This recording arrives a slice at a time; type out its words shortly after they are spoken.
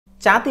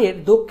চাঁদের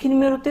দক্ষিণ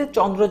মেরুতে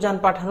চন্দ্রযান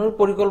পাঠানোর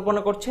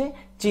পরিকল্পনা করছে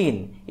চীন।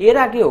 এর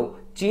আগেও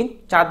চীন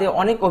চাঁদে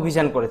অনেক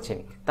অভিযান করেছে।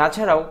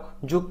 তাছাড়াও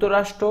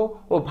যুক্তরাষ্ট্র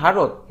ও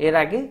ভারত এর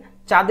আগে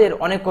চাঁদের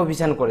অনেক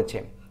অভিযান করেছে।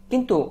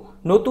 কিন্তু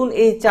নতুন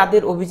এই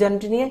চাঁদের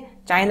অভিযানটি নিয়ে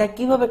চায়না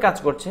কিভাবে কাজ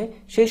করছে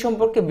সেই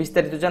সম্পর্কে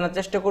বিস্তারিত জানার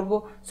চেষ্টা করব।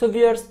 So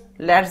viewers,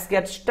 let's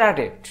get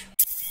started.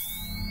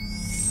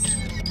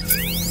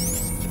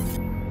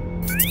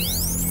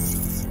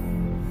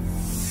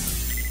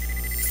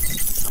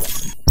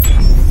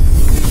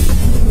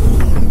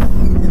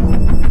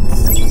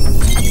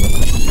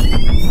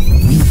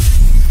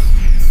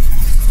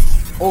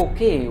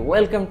 Okay,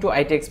 welcome to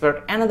IT expert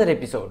another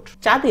episode.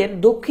 চাঁদের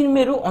দক্ষিণ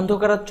মেরু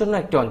অন্ধকারাচ্ছন্ন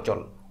একটি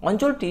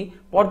অঞ্চলটি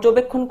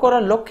পর্যবেক্ষণ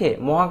করার লক্ষ্যে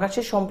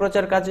মহাকাশে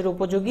সম্প্রচার কাজের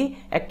উপযোগী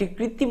একটি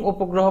কৃত্রিম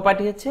উপগ্রহ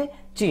পাঠিয়েছে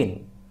চীন।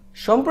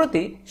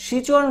 সম্প্রতি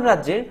সিচুয়ান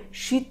রাজ্যের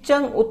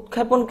শিচাং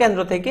উৎক্ষেপণ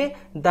কেন্দ্র থেকে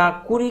দ্য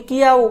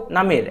কুরিকিয়াও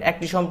নামের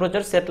একটি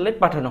সম্প্রচার স্যাটেলাইট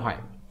পাঠানো হয়।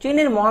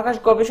 চীনের মহাকাশ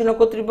গবেষণা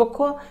কর্তৃপক্ষ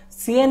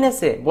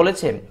সিএনএসএ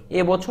বলেছে,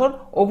 এবছর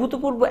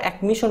অভূতপূর্ব এক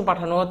মিশন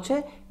পাঠানো হচ্ছে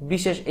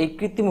বিশেষ এই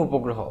কৃত্রিম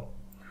উপগ্রহ।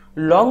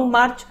 লং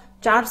মার্চ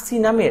 4C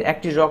নামের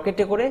একটি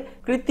রকেটে করে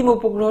কৃত্রিম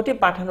উপগ্রহটি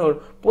পাঠানোর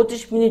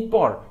 25 মিনিট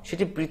পর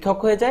সেটি পৃথক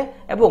হয়ে যায়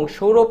এবং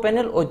সৌর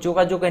প্যানেল ও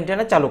যোগাযোগ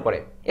অ্যান্টেনা চালু করে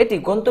এটি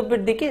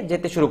গন্তব্যের দিকে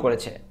যেতে শুরু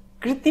করেছে।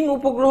 কৃত্রিম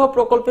উপগ্রহ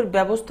প্রকল্পের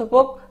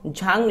ব্যবস্থাপক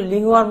ঝাং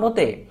লিংহুয়ার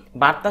মতে,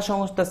 বার্তা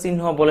সংস্থা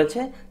সিনহুয়া বলেছে,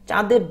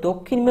 চাঁদের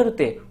দক্ষিণ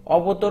মেরুতে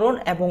অবতরণ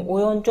এবং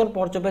ওই অঞ্চল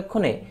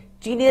পর্যবেক্ষণে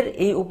চীনের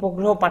এই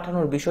উপগ্রহ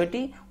পাঠানোর বিষয়টি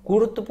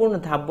গুরুত্বপূর্ণ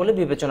ধাপ বলে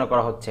বিবেচনা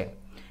করা হচ্ছে।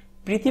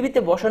 পৃথিবীতে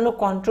বসানো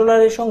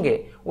কন্ট্রোলারের সঙ্গে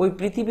ওই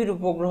পৃথিবীর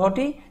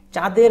উপগ্রহটি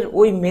চাঁদের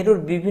ওই মেরুর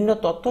বিভিন্ন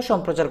তথ্য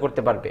সম্প্রচার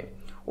করতে পারবে।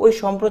 ওই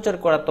সম্প্রচার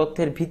করা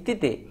তথ্যের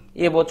ভিত্তিতে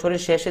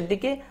এবছরের শেষের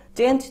দিকে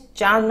চেঞ্জ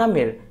 4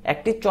 নামের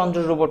একটি চন্দ্র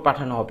রোবট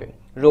পাঠানো হবে।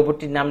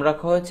 রোবটটির নাম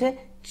রাখা হয়েছে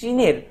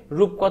চীনের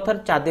রূপকথার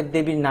চাঁদের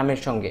দেবীর নামের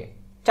সঙ্গে।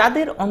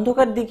 চাঁদের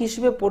অন্ধকার দিক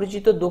হিসেবে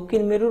পরিচিত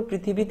দক্ষিণ মেরুর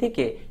পৃথিবী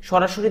থেকে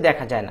সরাসরি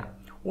দেখা যায় না।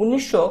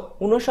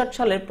 1959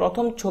 সালের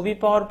প্রথম ছবি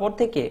পাওয়ার পর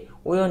থেকে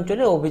ওই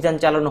অঞ্চলে অভিযান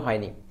চালানো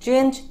হয়নি।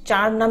 চেঞ্জ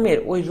 4 নামের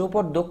ওই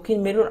রোবট দক্ষিণ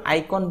মেরুর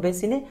আইকন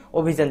বেসিনে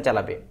অভিযান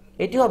চালাবে।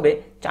 এটি হবে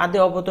চাঁদে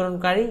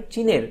অবতরণকারী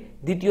চীনের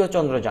দ্বিতীয়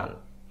চন্দ্রযান।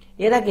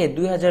 এর আগে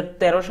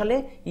 2013 সালে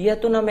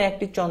ইয়াতু নামে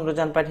একটি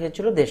চন্দ্রযান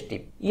পাঠিয়েছিল দেশটি।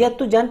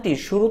 ইয়াতু যানটি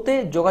শুরুতে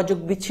যোগাযোগ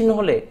বিচ্ছিন্ন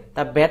হলে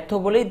তা ব্যর্থ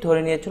বলেই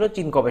ধরে নিয়েছিল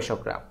চীন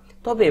গবেষকরা।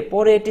 তবে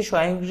পরে এটি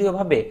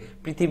স্বয়ংক্রিয়ভাবে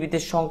পৃথিবীতে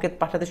সংকেত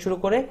পাঠাতে শুরু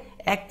করে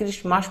 31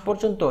 মাস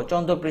পর্যন্ত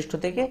চন্দ্রপৃষ্ঠ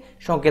থেকে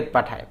সংকেত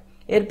পাঠায়।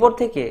 এরপর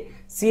থেকে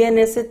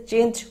সিএনএসএ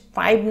চেঞ্জ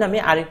 5 নামে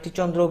আরেকটি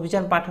চন্দ্র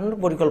অভিযান পাঠানোর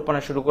পরিকল্পনা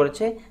শুরু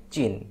করেছে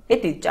চীন।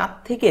 এটি চাঁদ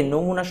থেকে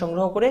নমুনা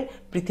সংগ্রহ করে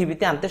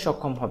পৃথিবীতে আনতে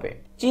সক্ষম হবে।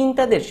 চীন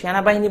তাদের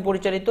সেনাবাহিনী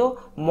পরিচালিত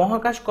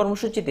মহাকাশ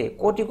কর্মসূচিতে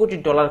কোটি কোটি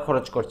ডলার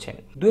খরচ করছে।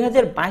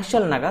 2022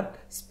 সাল নাগাদ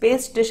স্পেস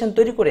স্টেশন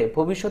তৈরি করে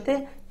ভবিষ্যতে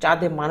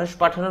চাঁদে মানুষ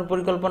পাঠানোর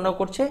পরিকল্পনা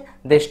করছে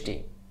দেশটি।